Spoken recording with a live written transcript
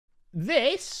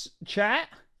This, chat,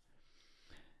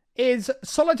 is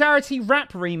Solidarity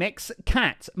Rap Remix,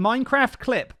 Cat, Minecraft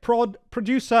Clip,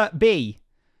 Producer B.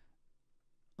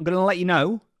 I'm going to let you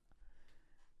know.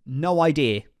 No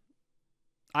idea.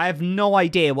 I have no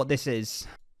idea what this is.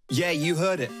 Yeah, you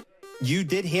heard it. You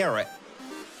did hear it.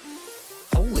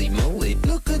 Holy moly,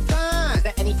 look at that! Is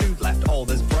there any food left? Oh,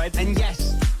 there's bread. And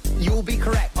yes, you'll be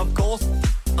correct, of course.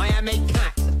 I am a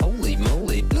cat. Holy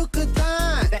moly, look at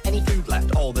that! Is there any food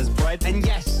left? Oh, there's bread. And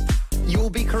yes, you'll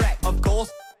be correct, of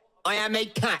course. I am a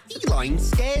cat. Feline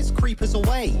scares creepers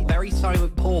away. Very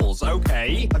silent pause.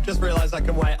 Okay. I've just realised I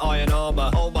can wear iron armour.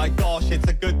 Oh my gosh, it's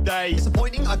a good day.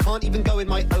 Disappointing, I can't even go in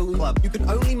my own club. You can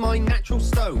only mine natural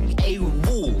stone. A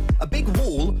wall. A big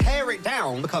wall, tear it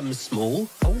down, becomes small.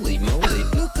 Holy moly.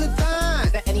 Look at that.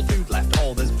 Is there any food left?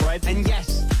 Oh, there's bread. And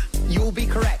yes, you'll be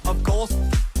correct, of course.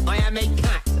 I am a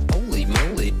cat. Holy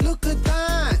moly. Look at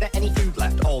that. Is there any food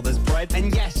left? Oh, there's bread.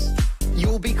 And yes,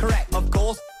 you'll be correct, of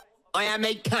course. I am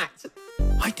a cat.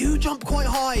 I do jump quite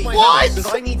high. What?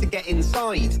 Because I need to get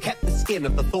inside. Kept the skin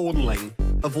of the thornling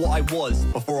of what I was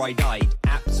before I died.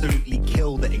 Absolutely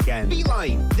killed it again.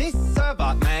 Feline, this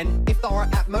server, man, if there are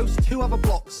at most 2 other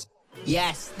blocks.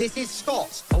 Yes, this is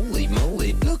Scott. Holy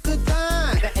moly. Look at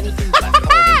that. Is there anything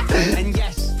left? And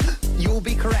yes, you'll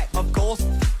be correct, of course.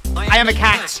 I am a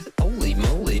cat. Holy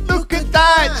moly. Look at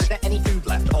that. Is there any food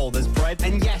left? Oh, there's bread.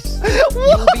 And yes,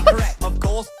 you'll be correct, of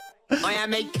course. I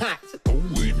am a cat.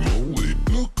 Holy moly,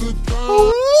 look at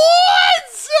that.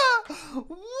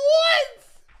 What?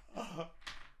 What?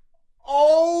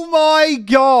 Oh my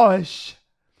gosh.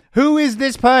 Who is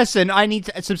this person? I need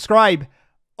to subscribe.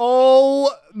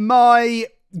 Oh my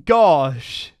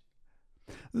gosh.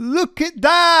 Look at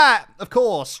that. Of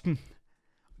course.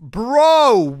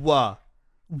 Bro.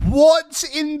 What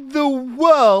in the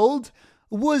world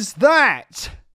was that?